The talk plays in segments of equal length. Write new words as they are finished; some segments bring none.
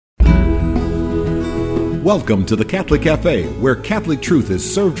Welcome to the Catholic Cafe, where Catholic truth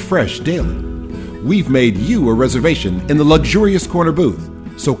is served fresh daily. We've made you a reservation in the luxurious corner booth,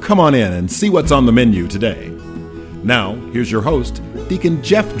 so come on in and see what's on the menu today. Now, here's your host, Deacon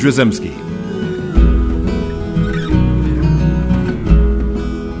Jeff Drzymski.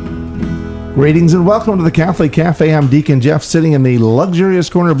 Greetings and welcome to the Catholic Cafe. I'm Deacon Jeff, sitting in the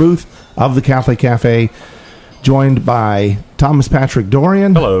luxurious corner booth of the Catholic Cafe, joined by Thomas Patrick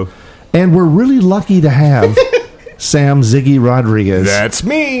Dorian. Hello. And we're really lucky to have Sam Ziggy Rodriguez. That's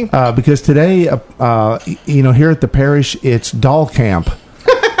me. Because today, here at the parish, it's Doll Camp.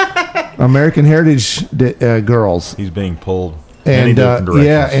 American Heritage Girls. He's being pulled And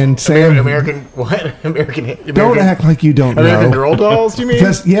and Sam, American what? American. Don't act like you don't American know. Girl dolls? You mean?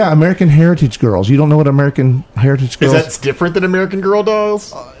 Because American Heritage Girls. You don't know what American Heritage Girls? Is that different than American Girl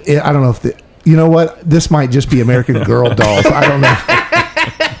dolls? I don't know if you know what. This might just be American Girl dolls. I don't know.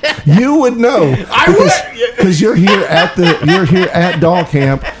 You would know. Because you're here at Doll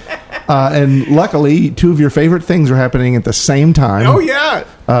Camp. And luckily, two of your favorite things are happening at the same time. Oh, yeah.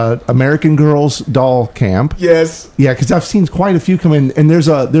 American Girls Doll Camp. Yes. Yeah, because I've seen quite a few come in. And there's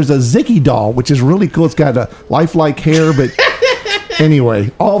a Ziggy doll, which is really cool. It's got a lifelike hair. But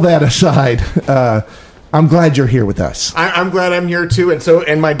anyway, all that aside, I'm glad you're here with us. I'm glad I'm here, too.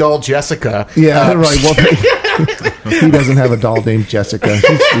 And my doll, Jessica. Yeah, right. Well, he doesn't have a doll named Jessica.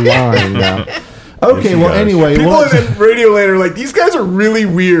 He's lying now. Okay, well, anyway. People in Radio Land are like, these guys are really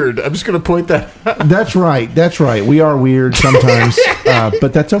weird. I'm just going to point that out. That's right. We are weird sometimes,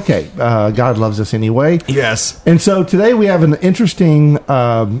 but that's okay. God loves us anyway. Yes. And so today we have an interesting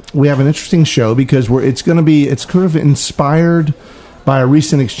show because it's kind of inspired by a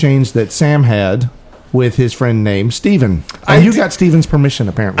recent exchange that Sam had with his friend named Stephen. And you got Stephen's permission,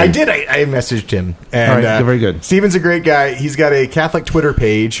 apparently. I did. I messaged him. And, all right, very good. Stephen's a great guy. He's got a Catholic Twitter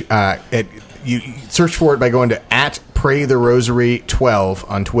page. You search for it by going to @PrayTheRosary12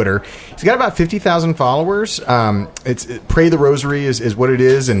 on Twitter. He's got about 50,000 followers. It's Pray the Rosary is what it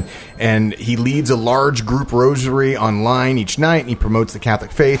is, and he leads a large group rosary online each night, and he promotes the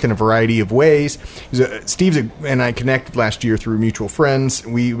Catholic faith in a variety of ways. Steve and I connected last year through mutual friends.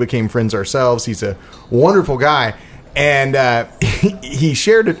 We became friends ourselves. He's a wonderful guy, and he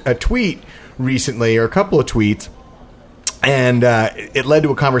shared a tweet recently, or a couple of tweets. And it led to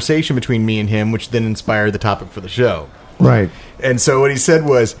a conversation between me and him, which then inspired the topic for the show. Right. And so what he said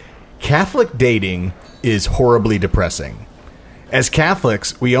was, Catholic dating is horribly depressing. As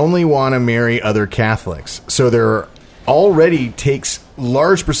Catholics, we only want to marry other Catholics. So there already takes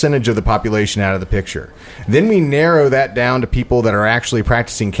large percentage of the population out of the picture. Then we narrow that down to people that are actually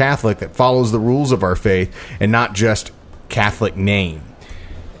practicing Catholic, that follows the rules of our faith, and not just Catholic name.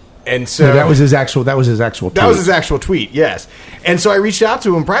 And so that was his actual tweet. That was his actual tweet, yes. And so I reached out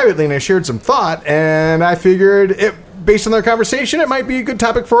to him privately and I shared some thought, and I figured based on their conversation, it might be a good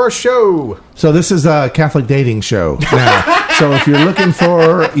topic for our show. So this is a Catholic dating show now. So if you're looking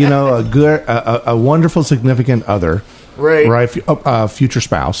for, a good, a wonderful, significant other, right, future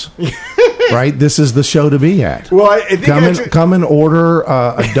spouse, right, this is the show to be at. Well, I think come and order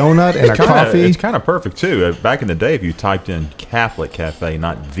a donut and a coffee. It's kind of perfect too. Back in the day, if you typed in Catholic Cafe,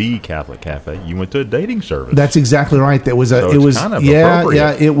 not the Catholic Cafe, you went to a dating service. That's exactly right. It was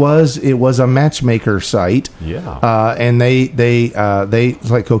a matchmaker site. Yeah, and they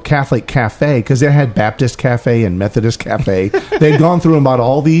like go Catholic Cafe because they had Baptist Cafe and Methodist Cafe. They'd gone through about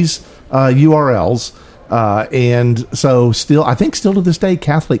all these URLs. And so I think to this day,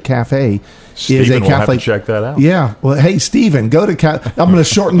 Catholic Cafe is a Catholic. Will have to check that out. Yeah. Well, hey, Stephen, go to I'm going to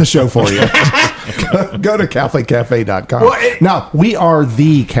shorten the show for you. Go to CatholicCafe.com. Well, now, we are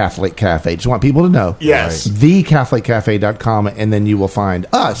the Catholic Cafe. Just want people to know. Yes. Right. TheCatholicCafe.com, and then you will find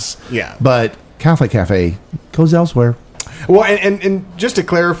us. Yeah. But Catholic Cafe goes elsewhere. Well, and just to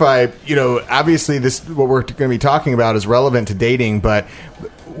clarify, obviously what we're going to be talking about is relevant to dating, but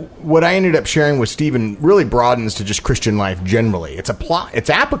what I ended up sharing with Stephen really broadens to just Christian life generally. It's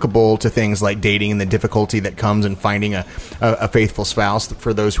applicable to things like dating and the difficulty that comes in finding a faithful spouse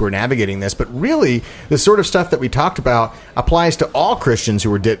for those who are navigating this. But really, the sort of stuff that we talked about applies to all Christians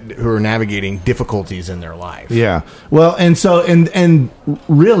who are navigating difficulties in their life. Yeah. Well, and so and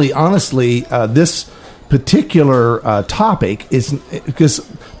really, honestly, this particular topic is because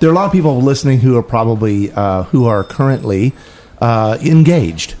there are a lot of people listening who are probably who are currently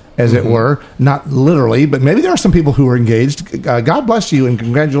engaged, as it were, not literally, but maybe there are some people who are engaged. God bless you and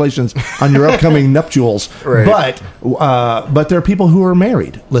congratulations on your upcoming nuptials. Right. But there are people who are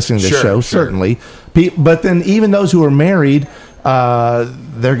married listening to this show, certainly. But then even those who are married,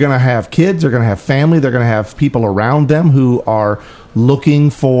 they're going to have kids, they're going to have family, they're going to have people around them who are looking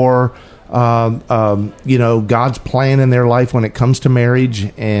for God's plan in their life when it comes to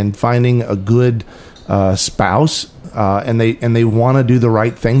marriage and finding a good spouse, and they want to do the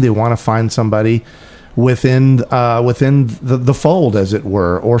right thing. They want to find somebody within the fold, as it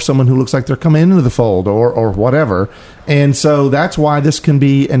were, or someone who looks like they're coming into the fold, or whatever. And so that's why this can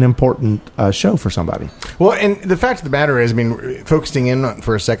be an important show for somebody. Well, and the fact of the matter is, I mean, focusing in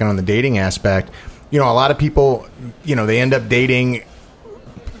for a second on the dating aspect, a lot of people, they end up dating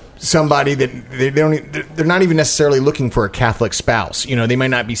somebody that they're not even necessarily looking for a Catholic spouse. They might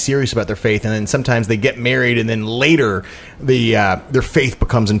not be serious about their faith, and then sometimes they get married, and then later their faith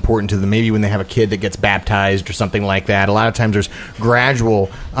becomes important to them. Maybe when they have a kid that gets baptized or something like that. A lot of times there's gradual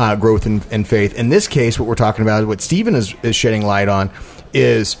growth in faith. In this case, what we're talking about, what Stephen is shedding light on,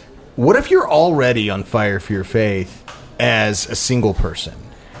 is what if you're already on fire for your faith as a single person,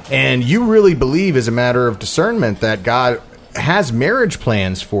 and you really believe, as a matter of discernment, that God has marriage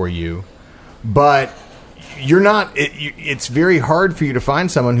plans for you, but you're not. It's very hard for you to find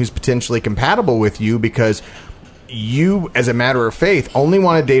someone who's potentially compatible with you, because you, as a matter of faith, only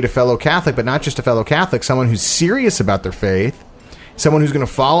want to date a fellow Catholic, but not just a fellow Catholic, someone who's serious about their faith, someone who's going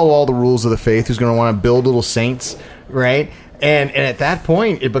to follow all the rules of the faith, who's going to want to build little saints, right? And at that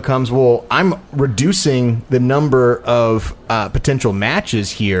point, it becomes, well, I'm reducing the number of potential matches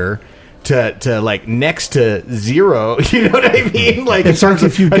here to like next to zero. You know what I mean? Like, in terms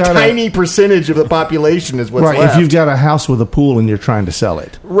of a tiny percentage of the population is what's left. If you've got a house with a pool and you're trying to sell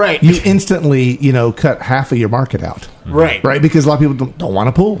it, right, you instantly cut half of your market out, right, because a lot of people don't want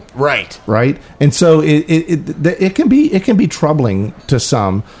a pool, right, and so it can be troubling to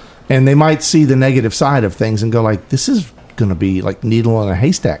some, and they might see the negative side of things and go like, this is going to be like needle in a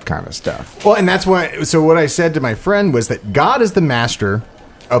haystack kind of stuff. Well, and that's why. So what I said to my friend was that God is the master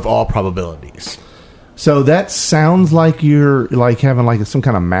of all probabilities. So that sounds like you're like having like some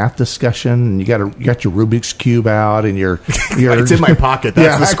kind of math discussion, and you got your Rubik's cube out, and you're it's in my pocket.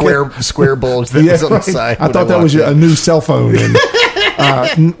 That's the square bulge that was on the side. I thought that was a new cell phone. And,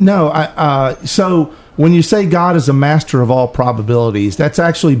 so when you say God is a master of all probabilities, that's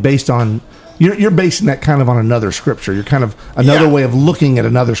actually based on. You're basing that kind of on another scripture. You're kind of another way of looking at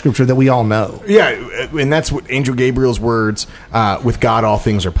another scripture that we all know. Yeah, and that's what Angel Gabriel's words, with God all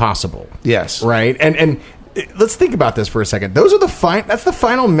things are possible. Yes. Right? And let's think about this for a second. That's the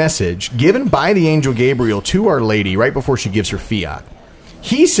final message given by the Angel Gabriel to Our Lady right before she gives her fiat.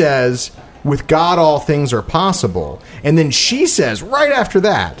 He says, with God all things are possible. And then she says, right after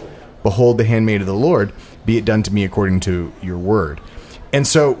that, behold the handmaid of the Lord, be it done to me according to your word. And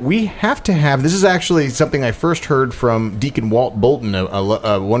so we have to have, this is actually something I first heard from Deacon Walt Bolton,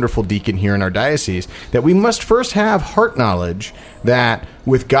 a wonderful deacon here in our diocese, that we must first have heart knowledge that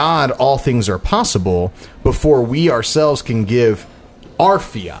with God all things are possible before we ourselves can give our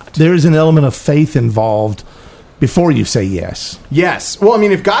fiat. There is an element of faith involved before you say yes. Yes. Well, I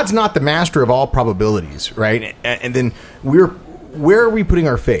mean, if God's not the master of all probabilities, right, and then where are we putting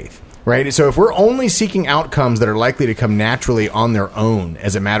our faith? Right? So if we're only seeking outcomes that are likely to come naturally on their own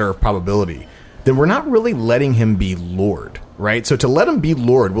as a matter of probability, then we're not really letting him be Lord, right? So to let him be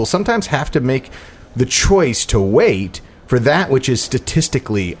Lord, we'll sometimes have to make the choice to wait for that which is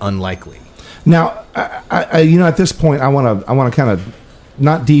statistically unlikely. Now, I at this point, I want to kind of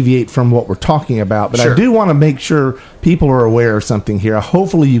not deviate from what we're talking about, but sure. I do want to make sure people are aware of something here.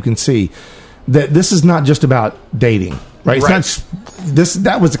 Hopefully you can see that this is not just about dating. Right. It's not,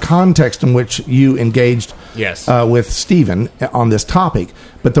 that was the context in which you engaged with Stephen on this topic.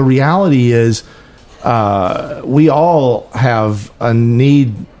 But the reality is we all have a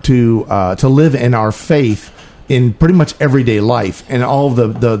need to live in our faith in pretty much everyday life, and all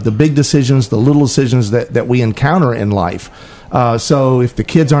of the big decisions, the little decisions that we encounter in life. So if the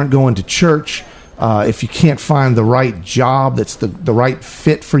kids aren't going to church, if you can't find the right job that's the right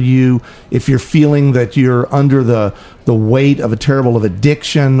fit for you, if you're feeling that you're under the weight of a terrible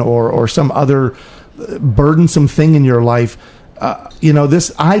addiction or some other burdensome thing in your life,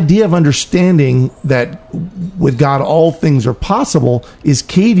 this idea of understanding that with God all things are possible is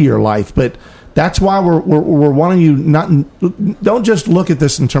key to your life. But that's why we're wanting you don't just look at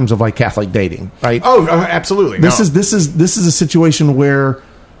this in terms of like Catholic dating, right? Oh, absolutely. This is a situation where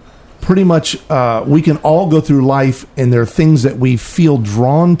pretty much we can all go through life, and there are things that we feel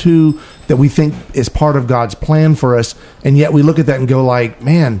drawn to that we think is part of God's plan for us, and yet we look at that and go like,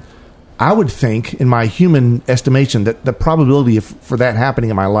 man, I would think in my human estimation that the probability for that happening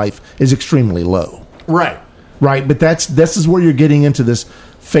in my life is extremely low. Right. But this is where you're getting into this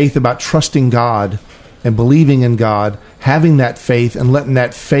faith about trusting God and believing in God, having that faith, and letting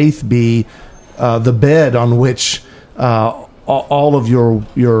that faith be the bed on which all of your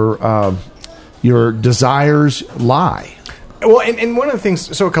desires lie. Well, and one of the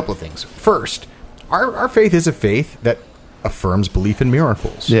things, so a couple of things. First, our faith is a faith that affirms belief in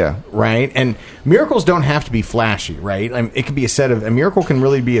miracles. Yeah. Right? And miracles don't have to be flashy, right? It can be a miracle can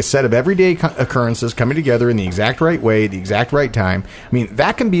really be a set of everyday occurrences coming together in the exact right way, the exact right time. I mean,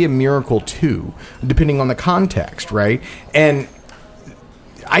 that can be a miracle too, depending on the context, right? And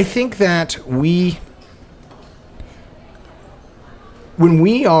I think that when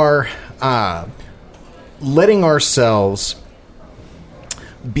we are letting ourselves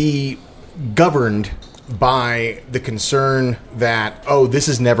be governed by the concern that, this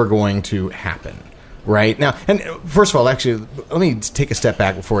is never going to happen, right? Now, and first of all, actually, let me take a step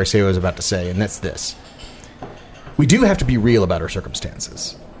back before I say what I was about to say, and that's this. We do have to be real about our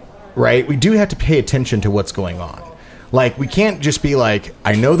circumstances, right? We do have to pay attention to what's going on. Like, we can't just be like,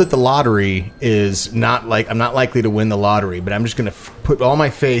 I know that the lottery is not like, I'm not likely to win the lottery, but I'm just going to put all my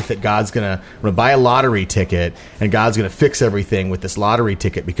faith that I'm going to buy a lottery ticket and God's going to fix everything with this lottery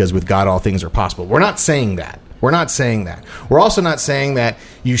ticket because with God all things are possible. We're not saying that. We're not saying that. We're also not saying that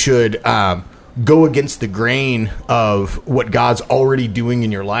you should go against the grain of what God's already doing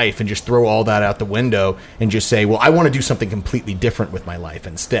in your life and just throw all that out the window and just say, well, I want to do something completely different with my life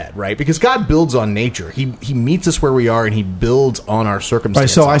instead, right? Because God builds on nature. He meets us where we are and he builds on our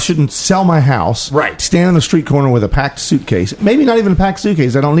circumstances. Right, so I shouldn't sell my house, right, stand on the street corner with a packed suitcase, maybe not even a packed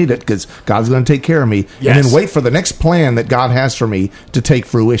suitcase, I don't need it because God's going to take care of me, yes, and then wait for the next plan that God has for me to take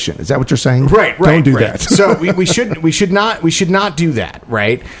fruition. Is that what you're saying? Right. Don't do right. that. So we should not do that,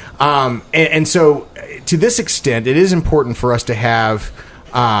 right? And so to this extent, it is important for us to have,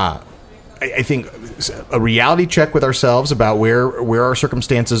 I think, a reality check with ourselves about where our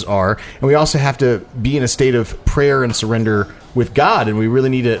circumstances are, and we also have to be in a state of prayer and surrender with God. And we really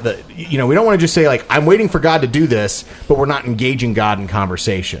need to, we don't want to just say like, I'm waiting for God to do this, but we're not engaging God in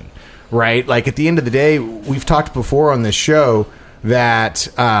conversation, right? Like at the end of the day, we've talked before on this show that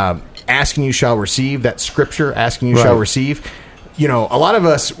asking you shall receive, that scripture, asking you shall receive. A lot of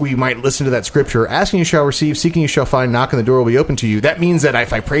us, we might listen to that scripture, asking you shall receive, seeking you shall find, knocking the door will be open to you. That means that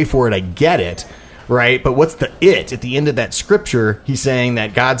if I pray for it, I get it, right? But what's the it? At the end of that scripture, he's saying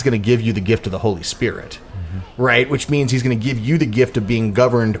that God's going to give you the gift of the Holy Spirit, right? Which means he's going to give you the gift of being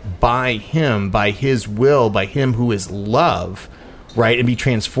governed by him, by his will, by him who is love, right? And be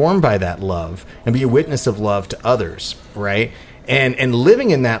transformed by that love and be a witness of love to others, right? And living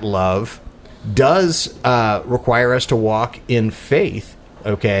in that love does require us to walk in faith,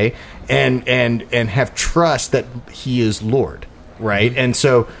 okay, and have trust that he is Lord, right? And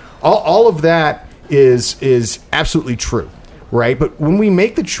so all of that is absolutely true, right? But when we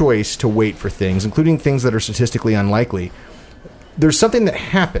make the choice to wait for things, including things that are statistically unlikely, there's something that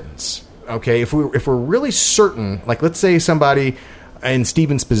happens, okay? If we're really certain, like let's say somebody in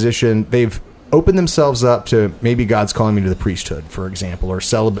Stephen's position, they've open themselves up to maybe God's calling me to the priesthood, for example, or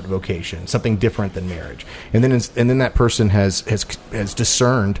celibate vocation, something different than marriage. And then that person has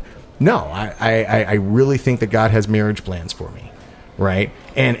discerned, no, I really think that God has marriage plans for me, right?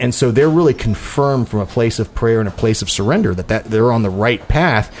 And so they're really confirmed from a place of prayer and a place of surrender that they're on the right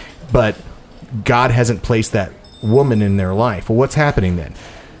path, but God hasn't placed that woman in their life. Well, what's happening then?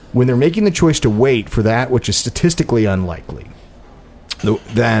 When they're making the choice to wait for that which is statistically unlikely,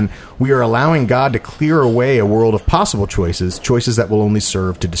 then we are allowing God to clear away a world of possible choices that will only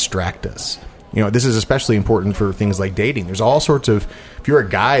serve to distract us. This is especially important for things like dating. There's all sorts of, if you're a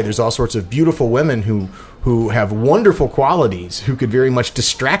guy, there's all sorts of beautiful women who have wonderful qualities who could very much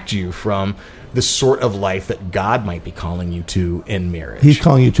distract you from the sort of life that God might be calling you to in marriage. He's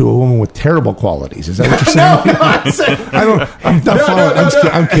calling you to a woman with terrible qualities. Is that what you're saying? I'm not following.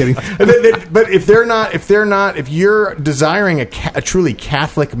 I'm kidding. But if you're desiring a truly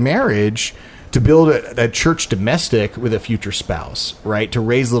Catholic marriage, to build a church domestic with a future spouse, right? To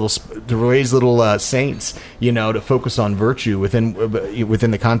raise little saints, to focus on virtue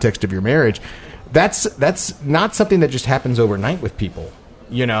within the context of your marriage. That's not something that just happens overnight with people.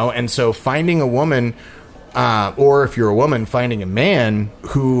 And so finding a woman, or if you're a woman, finding a man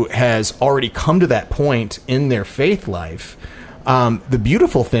who has already come to that point in their faith life, the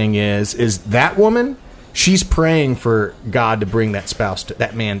beautiful thing is that woman, she's praying for God to bring that spouse,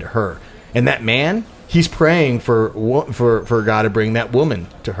 that man to her. And that man, he's praying for God to bring that woman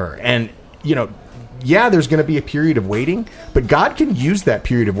to her. And, there's going to be a period of waiting, but God can use that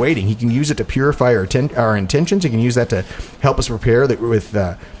period of waiting. He can use it to purify our intentions. He can use that to help us prepare with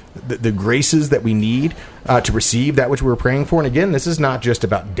the graces that we need to receive that which we're praying for. And again, this is not just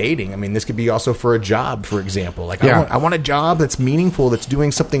about dating. I mean, this could be also for a job, for example. Like, I want a job that's meaningful, that's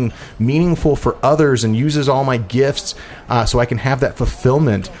doing something meaningful for others and uses all my gifts so I can have that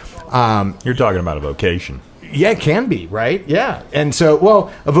fulfillment. You're talking about a vocation. Yeah, it can be, right? Yeah. And so,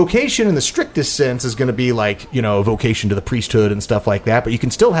 well, a vocation in the strictest sense is going to be like, a vocation to the priesthood and stuff like that, but you can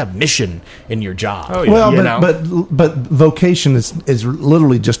still have mission in your job. Oh, yeah. Well, but vocation is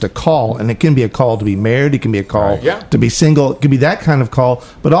literally just a call, and it can be a call to be married, it can be a call to be single, it could be that kind of call,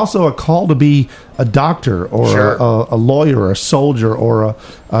 but also a call to be a doctor or a lawyer or a soldier or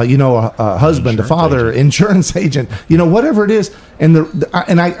a husband, a father, insurance agent, whatever it is. And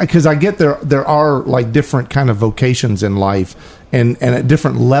because I get there are like different kind of vocations in life and at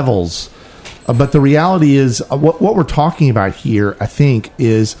different levels. But the reality is what we're talking about here, I think,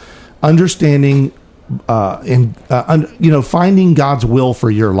 is understanding finding God's will for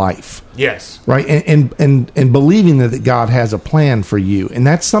your life. Yes. Right. And believing that God has a plan for you. And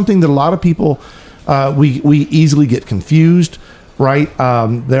that's something that a lot of people, we easily get confused. Right.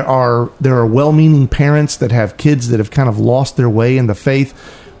 There are well-meaning parents that have kids that have kind of lost their way in the faith.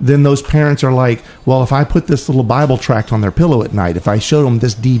 Then those parents are like, well, if I put this little Bible tract on their pillow at night, if I show them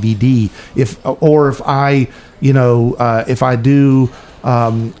this DVD, if I do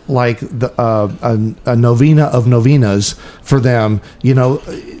like a novena of novenas for them,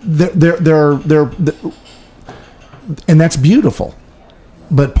 they're and that's beautiful.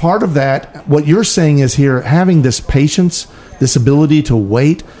 But part of that, what you're saying is here, having this patience, this ability to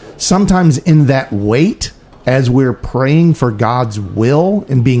wait, sometimes in that wait, as we're praying for God's will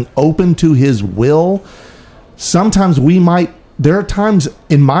and being open to his will, sometimes there are times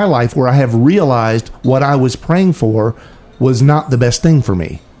in my life where I have realized what I was praying for was not the best thing for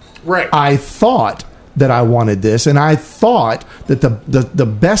me. Right. I thought that I wanted this, and I thought that the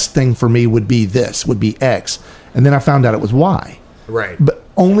best thing for me would be this, would be X. And then I found out it was Y. Right. But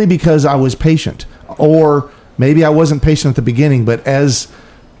only because I was patient. Or maybe I wasn't patient at the beginning, but as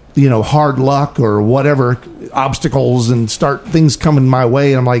hard luck or whatever, obstacles and things coming my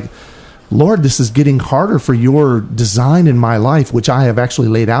way, and I'm like, Lord, this is getting harder for your design in my life, which I have actually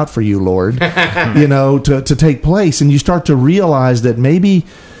laid out for you, Lord, to take place. And you start to realize that maybe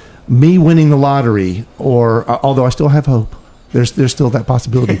me winning the lottery, or although I still have hope, there's still that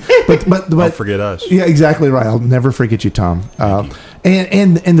possibility. But Don't forget us. Yeah, exactly right. I'll never forget you, Tom.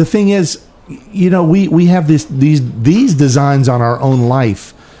 And the thing is, we have these designs on our own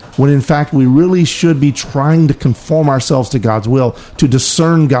life, when in fact we really should be trying to conform ourselves to God's will, to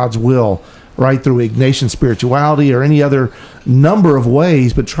discern God's will, right, through Ignatian spirituality or any other number of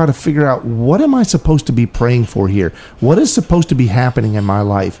ways, but try to figure out, what am I supposed to be praying for here? What is supposed to be happening in my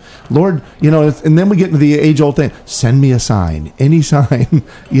life? Lord, and then we get into the age-old thing, send me a sign, any sign,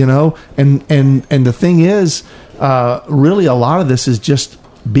 and the thing is, really a lot of this is just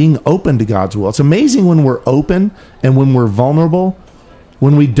being open to God's will. It's amazing when we're open and when we're vulnerable,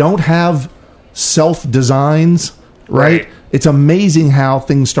 when we don't have self-designs, right? It's amazing how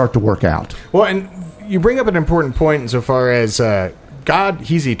things start to work out. Well, and you bring up an important point insofar as God,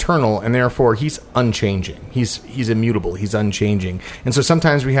 he's eternal, and therefore he's unchanging. He's immutable. He's unchanging. And so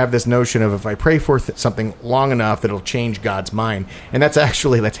sometimes we have this notion of, if I pray for something long enough, that it'll change God's mind. And that's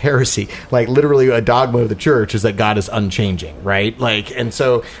heresy. Like, literally a dogma of the church is that God is unchanging, right? And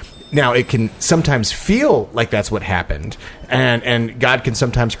so now it can sometimes feel like that's what happened. And God can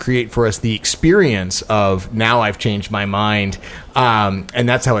sometimes create for us the experience of, now I've changed my mind. And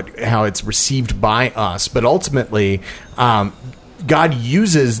that's how it's received by us. But ultimately, God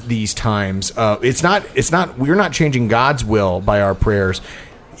uses these times. We're not changing God's will by our prayers.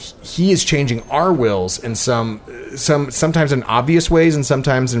 He is changing our wills in sometimes in obvious ways, and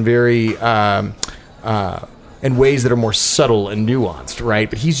sometimes in very in ways that are more subtle and nuanced, right?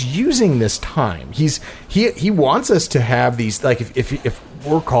 But he's using this time. He wants us to have these, like, if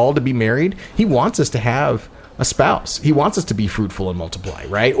we're called to be married, he wants us to have a spouse. He wants us to be fruitful and multiply,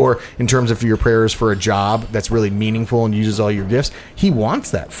 right? Or in terms of your prayers for a job that's really meaningful and uses all your gifts, he wants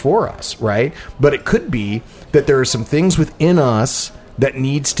that for us, right? But it could be that there are some things within us that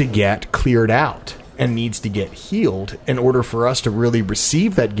needs to get cleared out and needs to get healed in order for us to really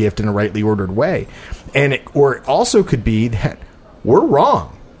receive that gift in a rightly ordered way. Or it also could be that we're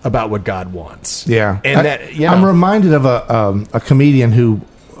wrong about what God wants. Yeah. And I'm reminded of a comedian who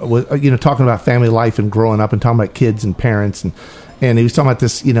was, talking about family life and growing up and talking about kids and parents. And he was talking about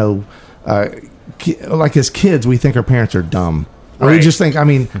this, like as kids, we think our parents are dumb. Right. We just think,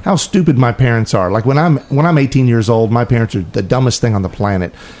 how stupid my parents are. Like when I'm 18 years old, my parents are the dumbest thing on the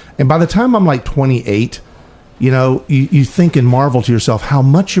planet. And by the time I'm like 28, you think and marvel to yourself how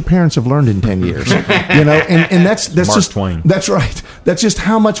much your parents have learned in 10 years. And that's Mark just Twain. That's right. That's just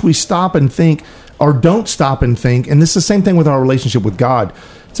how much we stop and think or don't stop and think. And this is the same thing with our relationship with God.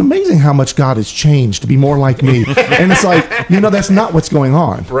 It's amazing how much God has changed to be more like me. And it's like, that's not what's going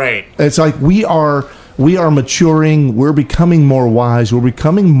on. Right. It's like we are maturing. We're becoming more wise. We're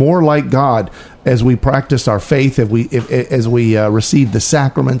becoming more like God as we practice our faith, as we receive the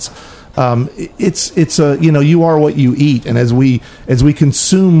sacraments. It's you are what you eat. And as we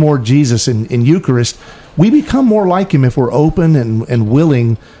consume more Jesus in Eucharist, we become more like him if we're open and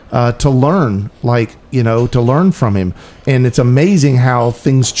willing to learn, to learn from him. And it's amazing how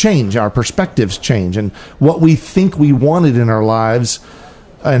things change, our perspectives change, and what we think we wanted in our lives,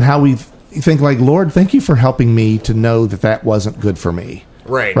 and how we think like, Lord, thank you for helping me to know that wasn't good for me.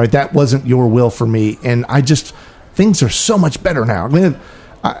 Right. That wasn't your will for me. And things are so much better now. I mean,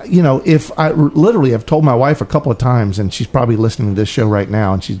 if I literally have told my wife a couple of times, and she's probably listening to this show right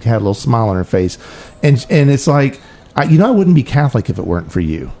now, and she's had a little smile on her face, and it's like, I wouldn't be Catholic if it weren't for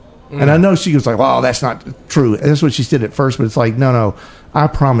you. And I know she was like, well, that's not true. And that's what she said at first, but it's like, no, I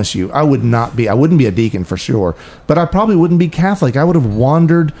promise you, I wouldn't be a deacon for sure, but I probably wouldn't be Catholic. I would have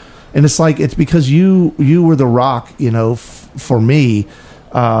wandered. And it's like, it's because you were the rock, for me.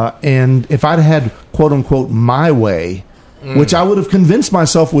 And if I'd had, quote unquote, my way, which I would have convinced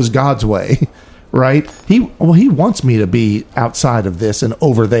myself was God's way, right? He wants me to be outside of this and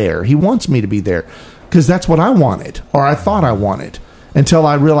over there. He wants me to be there because that's what I wanted, or I thought I wanted, until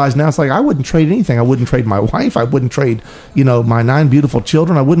I realized now it's like, I wouldn't trade anything. I wouldn't trade my wife. I wouldn't trade, my 9 beautiful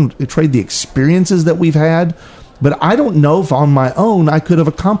children. I wouldn't trade the experiences that we've had. But I don't know if on my own I could have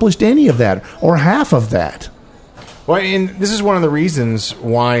accomplished any of that or half of that. Well, and this is one of the reasons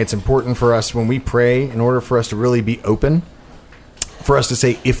why it's important for us when we pray, in order for us to really be open, for us to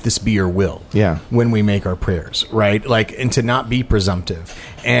say, if this be your will, when we make our prayers, right? And to not be presumptive,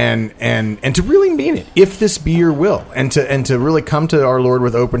 and to really mean it, if this be your will, and to really come to our Lord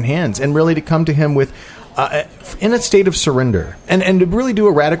with open hands, and really to come to him with in a state of surrender, and to really do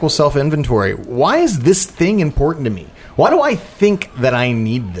a radical self-inventory. Why is this thing important to me? Why do I think that I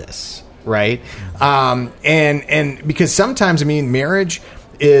need this? Right? And because sometimes, marriage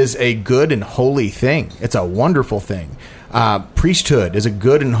is a good and holy thing. It's a wonderful thing. Priesthood is a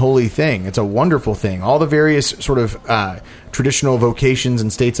good and holy thing. It's a wonderful thing. All the various sort of traditional vocations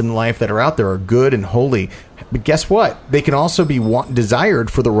and states in life that are out there are good and holy. But guess what? They can also be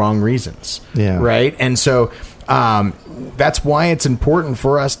desired for the wrong reasons. Yeah. Right? And so that's why it's important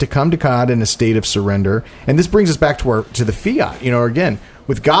for us to come to God in a state of surrender. And this brings us back to the fiat. Again,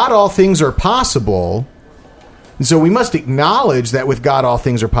 with God, all things are possible. And so we must acknowledge that with God, all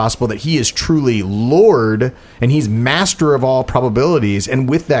things are possible, that he is truly Lord and he's master of all probabilities. And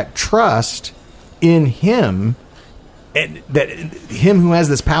with that trust in him, and that him who has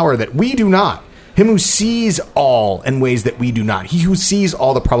this power that we do not, him who sees all in ways that we do not, he who sees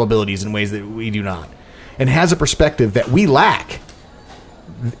all the probabilities in ways that we do not, and has a perspective that we lack,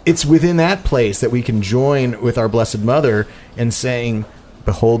 it's within that place that we can join with our Blessed Mother in saying,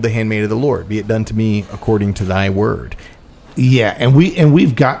 behold the handmaid of the Lord, be it done to me according to thy word. Yeah, and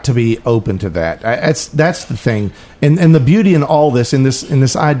we've got to be open to that. That's the thing, and the beauty in all this, in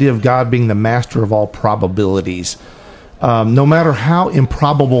this idea of God being the master of all probabilities. No matter how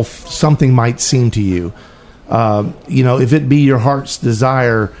improbable something might seem to you, if it be your heart's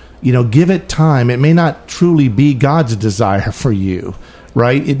desire, give it time. It may not truly be God's desire for you,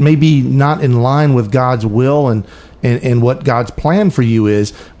 right? It may be not in line with God's will and what God's plan for you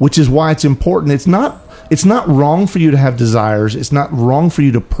is, which is why it's important. It's not wrong for you to have desires. It's not wrong for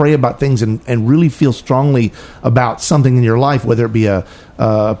you to pray about things and really feel strongly about something in your life, whether it be a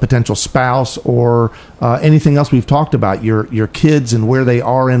potential spouse or anything else we've talked about, your kids and where they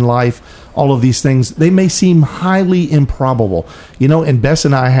are in life. All of these things, they may seem highly improbable. And Bess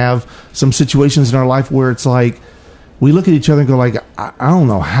and I have some situations in our life where it's like, we look at each other and go like, I don't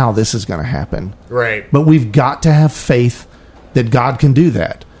know how this is going to happen. Right. But we've got to have faith that God can do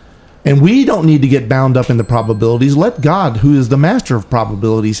that. And we don't need to get bound up in the probabilities. Let God, who is the master of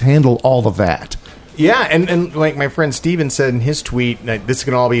probabilities, handle all of that. Yeah, and like my friend Steven said in his tweet, this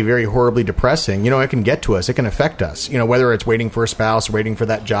can all be very horribly depressing. It can get to us. It can affect us. Whether it's waiting for a spouse, waiting for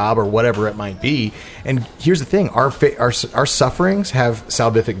that job, or whatever it might be. And here's the thing. Our sufferings have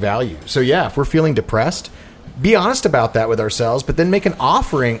salvific value. So yeah, if we're feeling depressed, be honest about that with ourselves, but then make an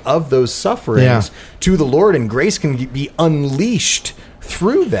offering of those sufferings to the Lord, and grace can be unleashed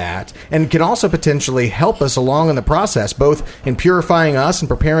through that, and can also potentially help us along in the process, both in purifying us and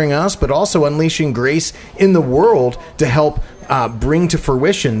preparing us, but also unleashing grace in the world to help bring to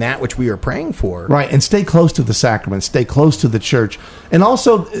fruition that which we are praying for. Right, and stay close to the sacraments, stay close to the church. And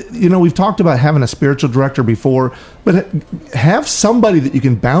also, we've talked about having a spiritual director before, but have somebody that you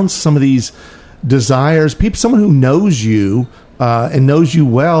can bounce some of these desires, someone who knows you and knows you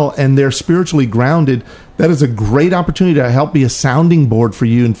well, and they're spiritually grounded. That is a great opportunity to help be a sounding board for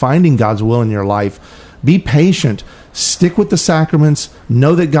you in finding God's will in your life. Be patient. Stick with the sacraments.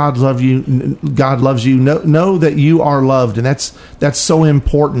 Know that God loves you. Know that you are loved, and that's so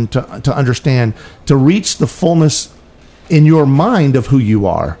important to understand, to reach the fullness in your mind of who you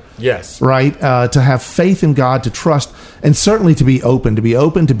are. Yes. Right. To have faith in God, to trust, and certainly to be open, to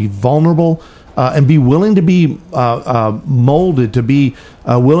be vulnerable, and be willing to be molded, to be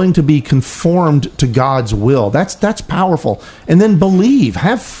willing to be conformed to God's will. That's powerful. And then believe,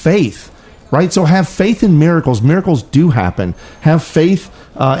 have faith. Right, so have faith in miracles. Miracles do happen. Have faith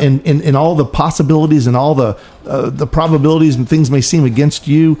in all the possibilities and all the probabilities, and things may seem against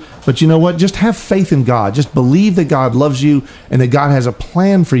you. But you know what? Just have faith in God. Just believe that God loves you and that God has a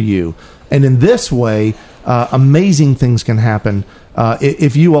plan for you. And in this way, amazing things can happen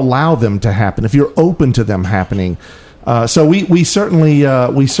if you allow them to happen. If you're open to them happening. So we certainly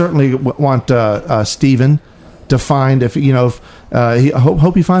want Stephen to find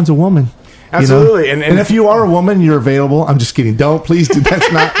hope he finds a woman. Absolutely. And if you are a woman, you're available. I'm just kidding. Please do. That's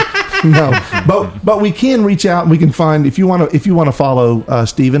not. No. But we can reach out and we can find, if you want to follow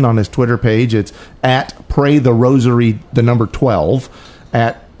Stephen on his Twitter page, it's at Pray the Rosary, the number 12,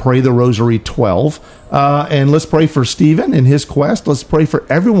 at Pray the Rosary 12. And let's pray for Stephen in his quest. Let's pray for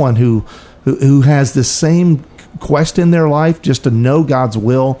everyone who has the same quest in their life, just to know God's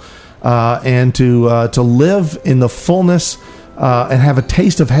will and to live in the fullness and have a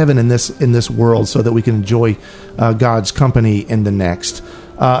taste of heaven in this world, so that we can enjoy God's company in the next.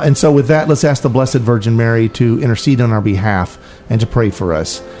 And so with that, let's ask the Blessed Virgin Mary to intercede on our behalf and to pray for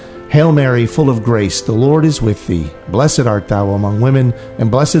us. Hail Mary, full of grace, the Lord is with thee. Blessed art thou among women,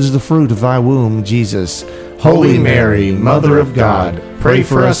 and blessed is the fruit of thy womb, Jesus. Holy Mary, Mother of God, pray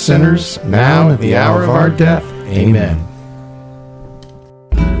for us sinners, now and at the hour of our death. Amen.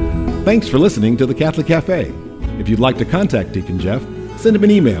 Thanks for listening to the Catholic Cafe. If you'd like to contact Deacon Jeff, send him an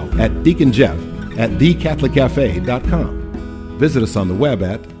email at deaconjeff@thecatholiccafe.com. Visit us on the web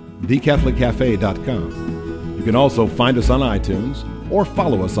at thecatholiccafe.com. You can also find us on iTunes or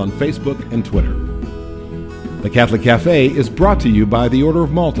follow us on Facebook and Twitter. The Catholic Cafe is brought to you by the Order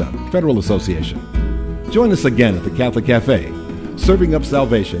of Malta Federal Association. Join us again at the Catholic Cafe, serving up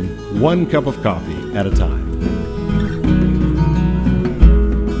salvation one cup of coffee at a time.